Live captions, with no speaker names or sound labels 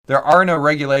There are no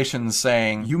regulations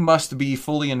saying you must be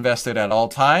fully invested at all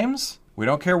times. We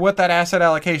don't care what that asset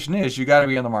allocation is. You got to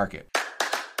be in the market.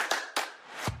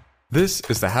 This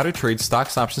is the How to Trade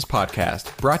Stocks Options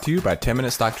podcast, brought to you by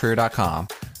 10MinuteStockTrader.com,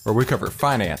 where we cover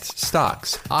finance,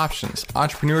 stocks, options,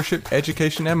 entrepreneurship,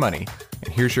 education, and money.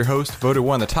 And here's your host, voted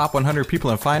one of the top 100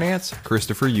 people in finance,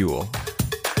 Christopher Uhl.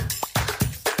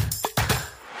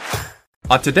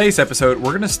 On today's episode,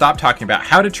 we're going to stop talking about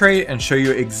how to trade and show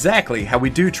you exactly how we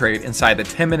do trade inside the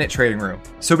 10-minute trading room.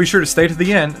 So be sure to stay to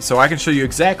the end so I can show you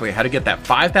exactly how to get that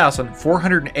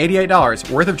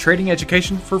 $5,488 worth of trading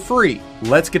education for free.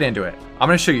 Let's get into it. I'm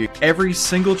going to show you every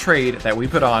single trade that we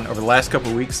put on over the last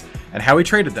couple of weeks and how we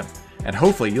traded them. And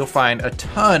hopefully you'll find a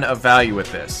ton of value with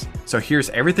this. So here's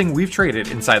everything we've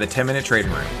traded inside the 10-minute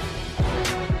trading room.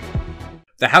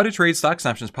 The How to Trade Stocks and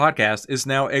Options podcast is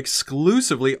now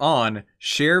exclusively on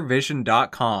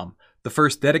ShareVision.com, the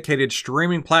first dedicated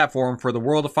streaming platform for the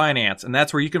world of finance. And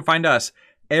that's where you can find us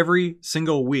every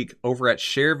single week over at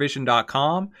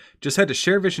ShareVision.com. Just head to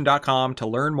ShareVision.com to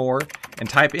learn more and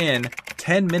type in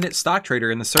 10-minute stock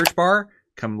trader in the search bar.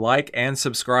 Come like and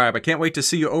subscribe. I can't wait to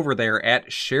see you over there at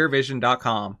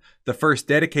ShareVision.com, the first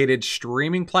dedicated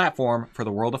streaming platform for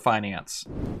the world of finance.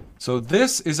 So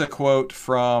this is a quote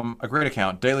from a great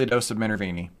account, Daily Dose of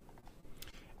Minervini.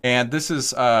 And this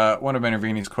is one of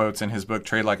Minervini's quotes in his book,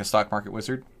 Trade Like a Stock Market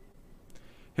Wizard.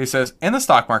 He says, in the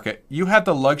stock market, you have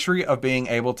the luxury of being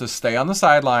able to stay on the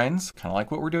sidelines, kind of like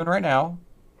what we're doing right now,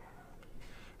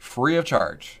 free of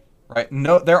charge. Right?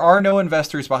 No, there are no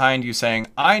investors behind you saying,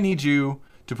 I need you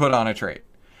to put on a trade.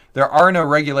 There are no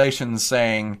regulations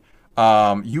saying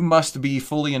you must be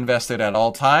fully invested at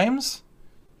all times.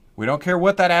 We don't care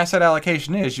what that asset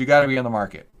allocation is. You got to be in the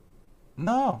market.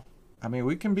 No. I mean,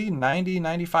 we can be 90,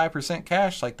 95%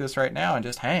 cash like this right now and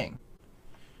just hang.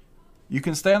 You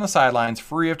can stay on the sidelines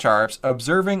free of charge,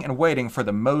 observing and waiting for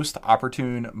the most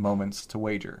opportune moments to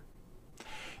wager.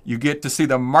 You get to see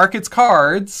the market's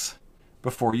cards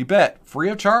before you bet, free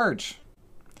of charge.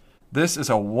 This is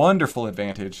a wonderful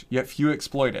advantage, yet few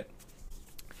exploit it.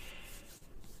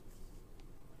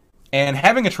 And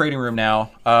having a trading room now,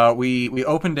 we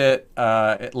opened it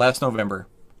last November.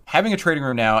 Having a trading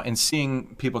room now and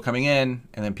seeing people coming in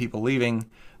and then people leaving,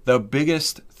 the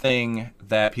biggest thing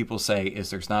that people say is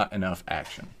there's not enough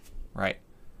action, right?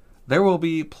 There will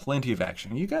be plenty of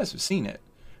action. You guys have seen it.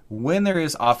 When there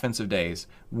is offensive days,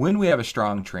 when we have a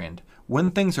strong trend,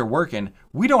 when things are working,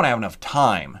 we don't have enough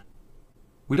time.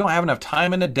 We don't have enough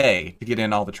time in a day to get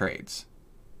in all the trades.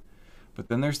 But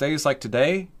then there's days like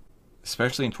today,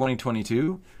 especially in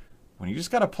 2022, when you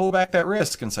just got to pull back that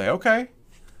risk and say, okay,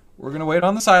 we're going to wait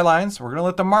on the sidelines. We're going to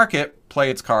let the market play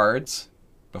its cards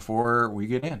before we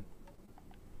get in.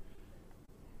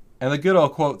 And the good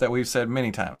old quote that we've said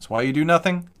many times, while you do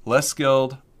nothing, less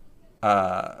skilled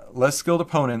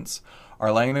opponents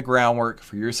are laying the groundwork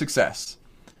for your success.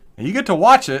 And you get to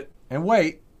watch it and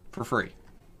wait for free.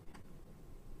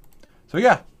 So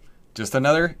yeah, just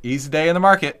another easy day in the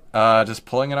market. Just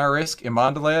pulling in our risk in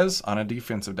Mondelez on a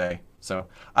defensive day. So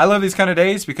I love these kind of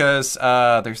days because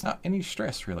there's not any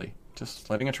stress really. Just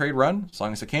letting a trade run as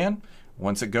long as it can.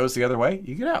 Once it goes the other way,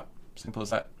 you get out. Simple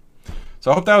as that.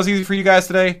 So I hope that was easy for you guys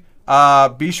today.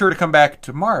 Be sure to come back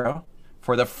tomorrow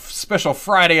for the special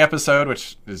Friday episode,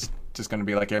 which is just going to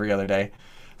be like every other day.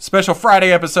 Special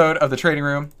Friday episode of The Trading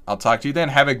Room. I'll talk to you then.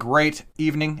 Have a great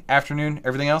evening, afternoon,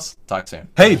 everything else. Talk soon.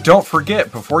 Hey, don't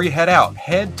forget, before you head out,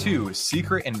 head to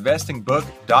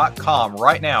secretinvestingbook.com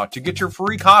right now to get your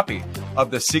free copy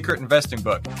of The Secret Investing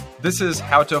Book. This is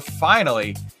how to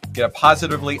finally get a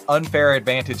positively unfair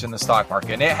advantage in the stock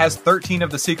market. And it has 13 of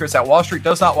the secrets that Wall Street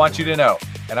does not want you to know.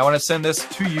 And I want to send this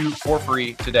to you for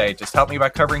free today. Just help me by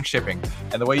covering shipping.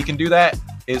 And the way you can do that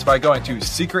is by going to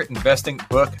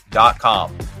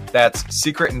secretinvestingbook.com. That's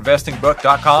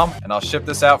secretinvestingbook.com, and I'll ship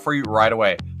this out for you right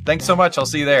away. Thanks so much. I'll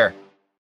see you there.